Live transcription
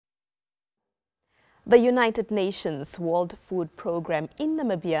The United Nations World Food Programme in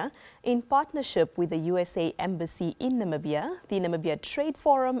Namibia, in partnership with the USA Embassy in Namibia, the Namibia Trade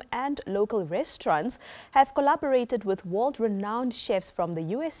Forum and local restaurants have collaborated with world-renowned chefs from the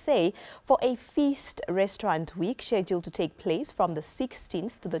USA for a feast restaurant week scheduled to take place from the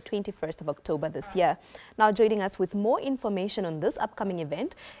 16th to the 21st of October this year. Now joining us with more information on this upcoming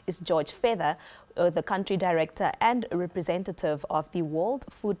event is George Feather, the country director and representative of the World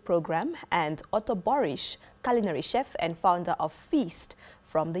Food Programme, and Otto Borish, culinary chef and founder of Feast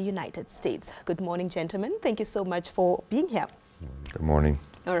from the United States. Good morning, gentlemen. Thank you so much for being here. Good morning.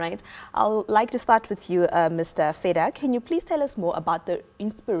 All right. I'd like to start with you, Mr. Feather. Can you please tell us more about the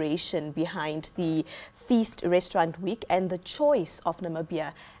inspiration behind the Feast Restaurant Week and the, of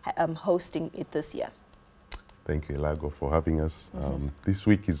Namibia hosting it this year? Thank you, Elago, for having us. This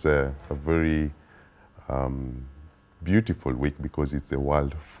week is a very beautiful week because it's the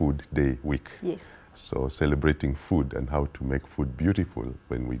World Food Day week. Yes. So celebrating food and how to make food beautiful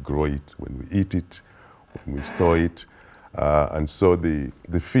when we grow it, when we eat it, when we store it. And so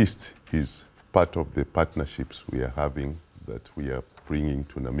the feast is part of the partnerships we are having, that we are bringing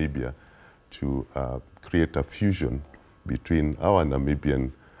to Namibia to create a fusion between our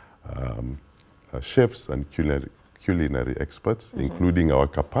Namibian chefs and culinary experts, including our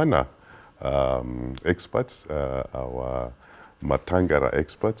Kapana experts, our Matangara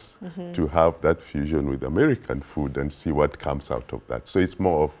experts, to have that fusion with American food and see what comes out of that. So it's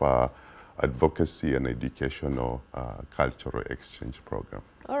more of advocacy and educational cultural exchange program.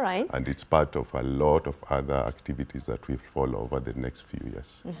 All right. And it's part of a lot of other activities that will follow over the next few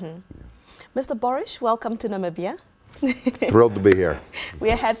years. Yeah. Mr. Borish, welcome to Namibia. Thrilled to be here. We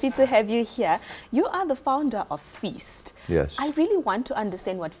are happy to have you here. You are the founder of Feast. Yes. I really want to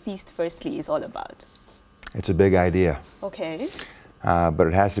understand what Feast firstly is all about. It's a big idea. Okay. But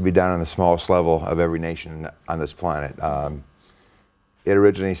it has to be done on the smallest level of every nation on this planet. It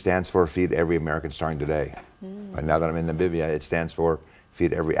originally stands for Feed Every American Starting Today. But now that I'm in Namibia, it stands for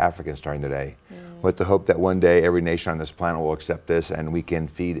Feed Every African Starting Today. With the hope that one day every nation on this planet will accept this and we can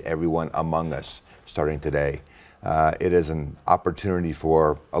feed everyone among us starting today. It is an opportunity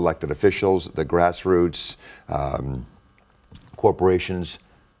for elected officials, the grassroots, corporations,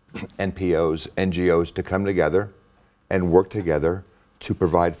 NPOs, NGOs to come together and work together to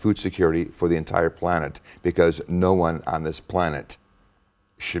provide food security for the entire planet, because no one on this planet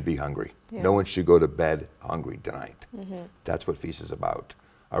should be hungry. Yeah. No one should go to bed hungry tonight. That's what Feast is about,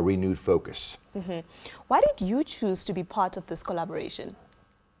 a renewed focus. Why did you choose to be part of this collaboration?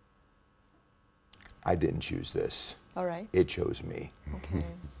 I didn't choose this. All right. It chose me. Okay.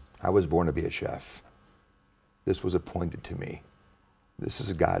 I was born to be a chef. This was appointed to me. This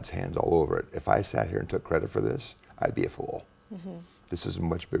is God's hands all over it. If I sat here and took credit for this, I'd be a fool. This is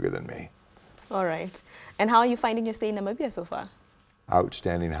much bigger than me. All right. And how are you finding your stay in Namibia so far?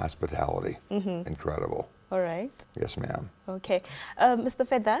 Outstanding hospitality. Incredible. All right. Yes, ma'am. Okay. Mr.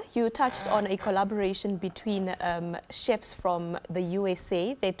 Feather, you touched on a collaboration between chefs from the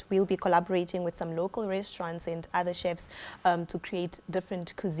USA that will be collaborating with some local restaurants and other chefs to create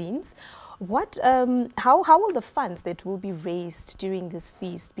different cuisines. What, how will the funds that will be raised during this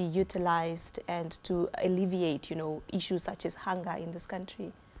feast be utilized and to alleviate, issues such as hunger in this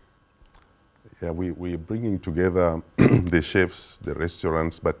country? Yeah, we're bringing together the chefs, the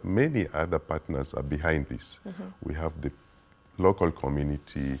restaurants, but many other partners are behind this. We have the local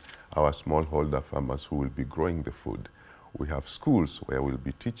community, our smallholder farmers who will be growing the food. We have schools where we'll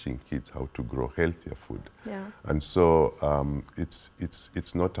be teaching kids how to grow healthier food. Yeah. And so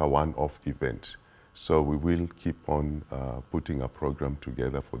it's not a one-off event. So we will keep on putting a program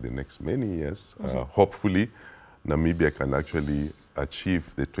together for the next many years. Hopefully, Namibia can actually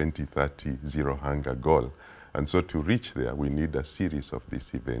achieve the 2030 zero hunger goal. And so to reach there, we need a series of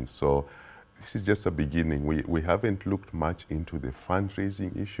these events. So this is just a beginning. We haven't looked much into the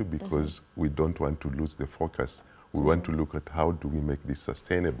fundraising issue because we don't want to lose the focus. We want to look at how do we make this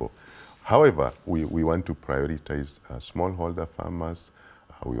sustainable. However, we want to prioritize smallholder farmers.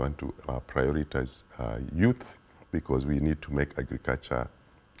 We want to prioritize youth, because we need to make agriculture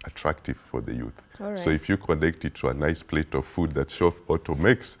attractive for the youth. Right. So if you connect it to a nice plate of food that Chef Otto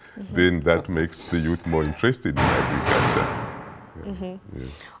makes, then that makes the youth more interested in agriculture. Yeah. Yes.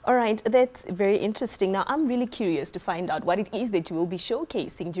 All right, that's very interesting. Now, I'm really curious to find out what it is that you will be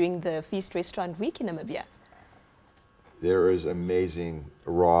showcasing during the Feast Restaurant Week in Namibia. There is amazing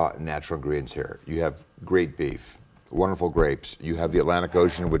raw natural ingredients here. You have great beef, wonderful grapes. You have the Atlantic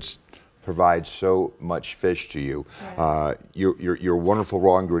Ocean, which provides so much fish to you. Right. Your wonderful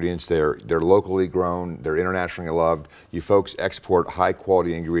raw ingredients, they're locally grown, they're internationally loved. You folks export high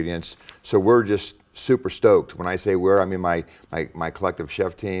quality ingredients. So we're just super stoked. When I say we're, I mean my collective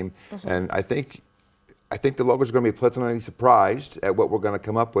chef team, and I think the locals are going to be pleasantly surprised at what we're going to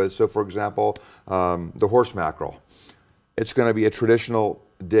come up with. So, for example, the horse mackerel. It's going to be a traditional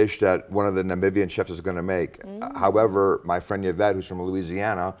dish that one of the Namibian chefs is going to make. However, my friend Yvette, who's from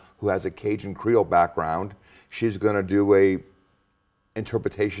Louisiana, who has a Cajun Creole background, she's going to do a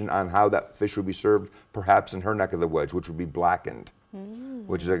interpretation on how that fish would be served, perhaps in her neck of the woods, which would be blackened,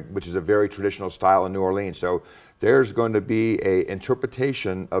 which is a very traditional style in New Orleans. So there's going to be a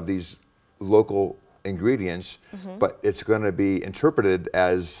interpretation of these local ingredients, but it's going to be interpreted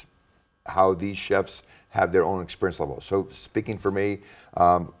as how these chefs have their own experience level. So speaking for me,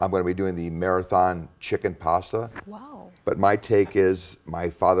 I'm going to be doing the marathon chicken pasta. Wow. But my take is, my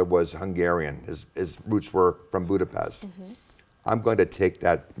father was Hungarian. His roots were from Budapest. I'm going to take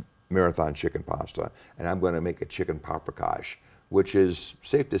that marathon chicken pasta and I'm going to make a chicken paprikash, which is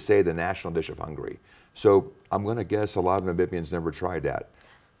safe to say the national dish of Hungary. So I'm going to guess a lot of Namibians never tried that.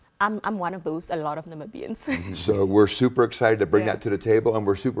 I'm one of those, a lot of Namibians. So we're super excited to bring that to the table, and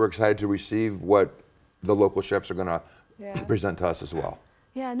we're super excited to receive what the local chefs are going to present to us as well.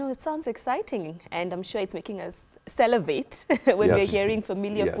 Yeah, no, it sounds exciting, and I'm sure it's making us salivate when we're hearing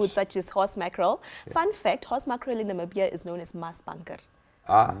familiar food such as horse mackerel. Fun fact, horse mackerel in Namibia is known as masbanker.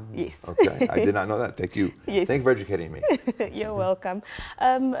 Ah, yes. Okay, I did not know that. Thank you. Yes. Thank you for educating me. You're welcome.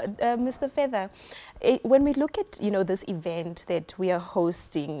 Mr. Feather, when we look at this event that we are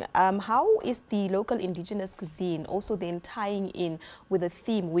hosting, how is the local indigenous cuisine also then tying in with the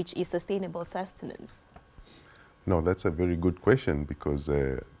theme, which is sustainable sustenance? No, that's a very good question, because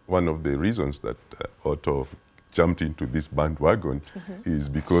one of the reasons that Otto jumped into this bandwagon is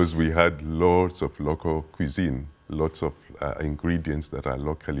because we had lots of local cuisine, lots of ingredients that are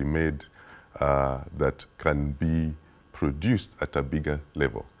locally made that can be produced at a bigger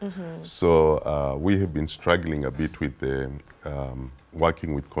level. So we have been struggling a bit with the,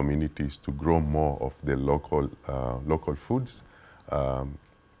 working with communities to grow more of the local foods,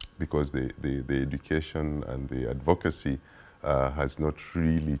 because the education and the advocacy has not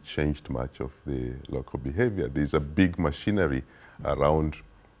really changed much of the local behavior. There's a big machinery around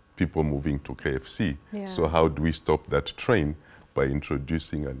people moving to KFC. So how do we stop that train? By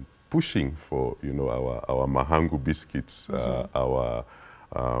introducing and pushing for, our mahangu biscuits, our,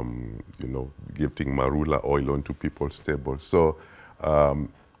 getting marula oil onto people's tables. So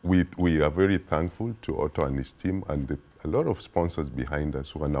we are very thankful to Otto and his team, and a lot of sponsors behind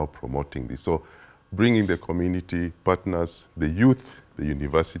us who are now promoting this. So bringing the community partners, the youth, the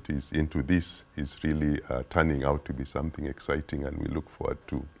universities into this is really turning out to be something exciting, and we look forward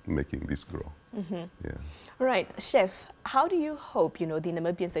to making this grow. All right, Chef, how do you hope, the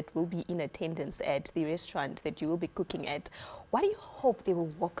Namibians that will be in attendance at the restaurant that you will be cooking at, what do you hope they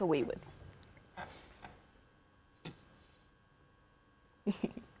will walk away with?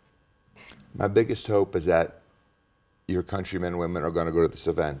 My biggest hope is that your countrymen and women are going to go to this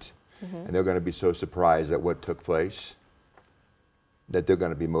event, and they're going to be so surprised at what took place that they're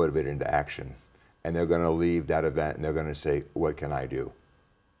going to be motivated into action. And they're going to leave that event and they're going to say, what can I do?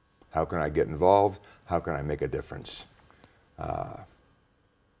 How can I get involved? How can I make a difference? I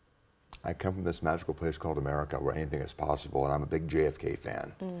come from this magical place called America where anything is possible, and I'm a big JFK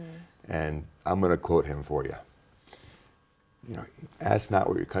fan. And I'm going to quote him for you. Ask not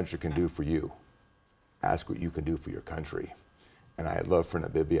what your country can do for you. Ask what you can do for your country. And I'd love for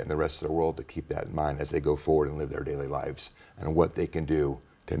Namibia and the rest of the world to keep that in mind as they go forward and live their daily lives, and what they can do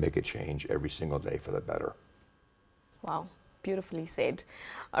to make a change every single day for the better. Wow, beautifully said.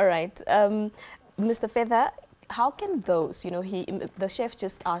 All right, Mr. Feather, how can those, the chef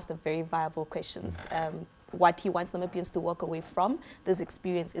just asked the very viable questions. What he wants Namibians to walk away from this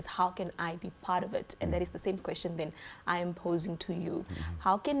experience is, how can I be part of it? And that is the same question then I am posing to you.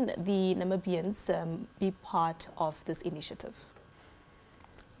 How can the Namibians be part of this initiative?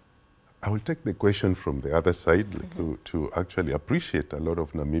 I will take the question from the other side, to actually appreciate a lot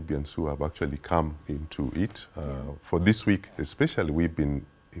of Namibians who have actually come into it. For this week especially, we've been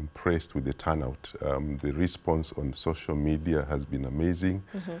impressed with the turnout. The response on social media has been amazing.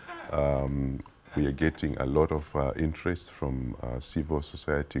 We are getting a lot of interest from civil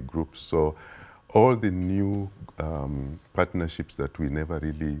society groups. So all the new partnerships that we never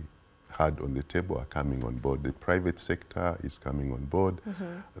really had on the table are coming on board. The private sector is coming on board.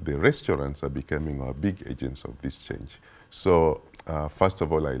 The restaurants are becoming our big agents of this change. So first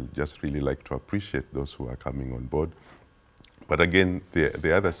of all, I just really like to appreciate those who are coming on board. But again,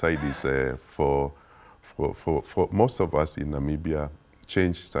 the other side is for most of us in Namibia,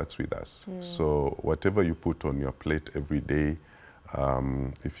 change starts with us. So whatever you put on your plate every day,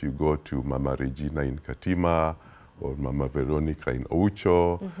 If you go to Mama Regina in Katima or Mama Veronica in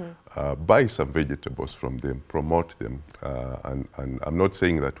Oucho, buy some vegetables from them, promote them. And I'm not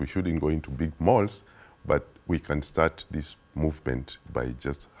saying that we shouldn't go into big malls, but we can start this movement by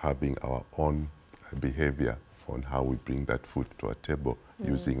just having our own behavior on how we bring that food to our table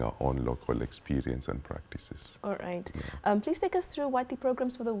using our own local experience and practices. All right. Yeah. Please take us through what the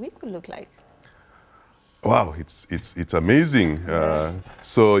programs for the week will look like. Wow, it's amazing.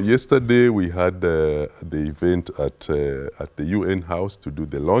 So yesterday we had the event at the UN house to do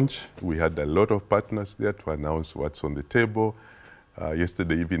the launch. We had a lot of partners there to announce what's on the table.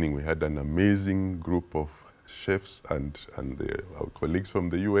 Yesterday evening we had an amazing group of chefs and our colleagues from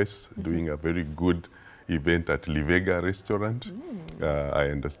the US doing a very good event at Livega restaurant. I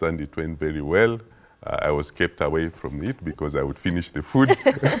understand it went very well. I was kept away from it because I would finish the food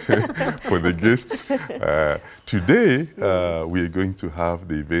for the guests. Today, we are going to have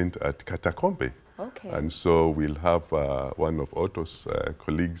the event at Katakombe. Okay. And so we'll have one of Otto's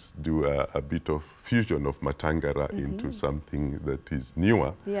colleagues do a bit of fusion of Matangara into something that is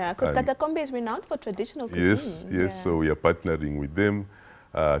newer. Yeah, because Katakombe is renowned for traditional cuisine. Yes, yes, so we are partnering with them.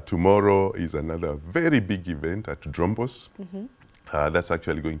 Tomorrow is another very big event at Drombos. That's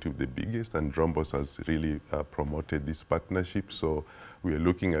actually going to be the biggest, and Drombos has really promoted this partnership. So we are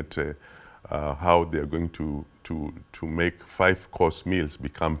looking at how they are going to make 5-course meals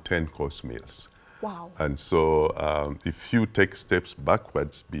become 10-course meals. Wow. And so if you take steps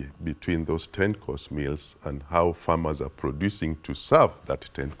backwards between those 10-course meals and how farmers are producing to serve that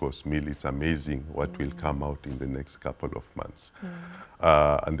 10-course meal, it's amazing what will come out in the next couple of months.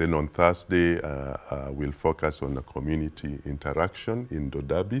 And then on Thursday, we'll focus on a community interaction in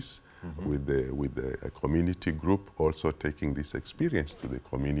Dodabis with the community group, also taking this experience to the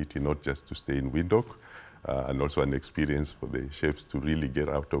community, not just to stay in Windhoek, and also an experience for the chefs to really get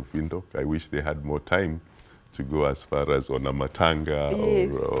out of Windhoek. I wish they had more time to go as far as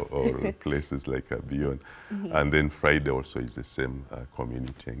Onamatanga or places like Abion. And then Friday also is the same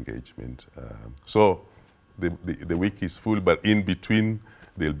community engagement. So the week is full, but in between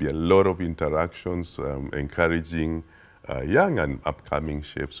there'll be a lot of interactions, encouraging young and upcoming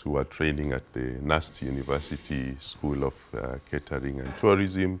chefs who are training at the NAST University School of Catering and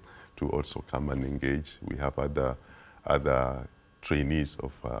Tourism to also come and engage. We have other trainees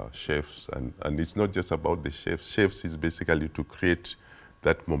of chefs, and it's not just about the chefs. Chefs is basically to create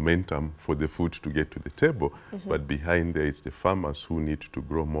that momentum for the food to get to the table, but behind there it's the farmers who need to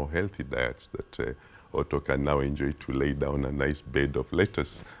grow more healthy diets that Otto can now enjoy, to lay down a nice bed of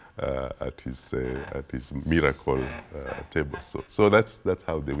lettuce at his miracle table. So that's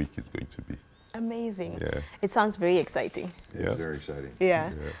how the week is going to be. Amazing. Yeah. It sounds very exciting. It's very exciting.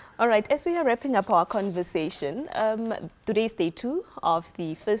 Yeah. All right, as we are wrapping up our conversation, today's day 2 of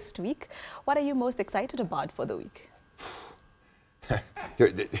the first week. What are you most excited about for the week?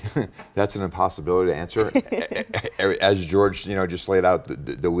 That's an impossibility to answer. As George, just laid out,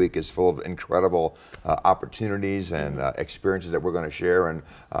 the week is full of incredible opportunities and experiences that we're going to share. And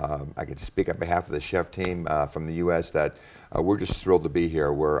I can speak on behalf of the chef team from the U.S. that we're just thrilled to be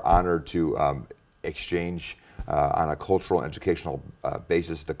here. We're honored to exchange on a cultural and educational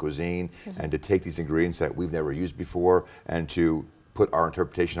basis the cuisine, and to take these ingredients that we've never used before and to put our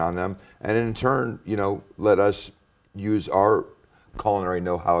interpretation on them. And in turn, let us use our culinary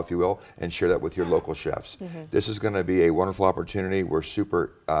know-how, if you will, and share that with your local chefs. This is going to be a wonderful opportunity. We're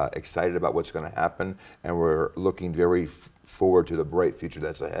super excited about what's going to happen, and we're looking very forward to the bright future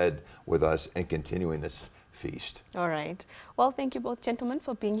that's ahead with us and continuing this feast. All right. Well, thank you both gentlemen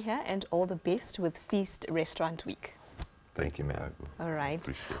for being here, and all the best with Feast Restaurant Week. Thank you, ma'am. All right.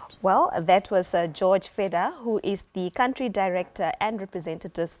 Well, that was George Feda, who is the country director and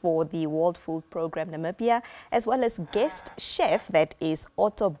representative for the World Food Program Namibia, as well as guest chef, that is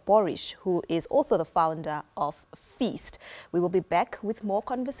Otto Borish, who is also the founder of Feast. We will be back with more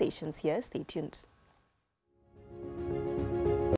conversations here. Stay tuned.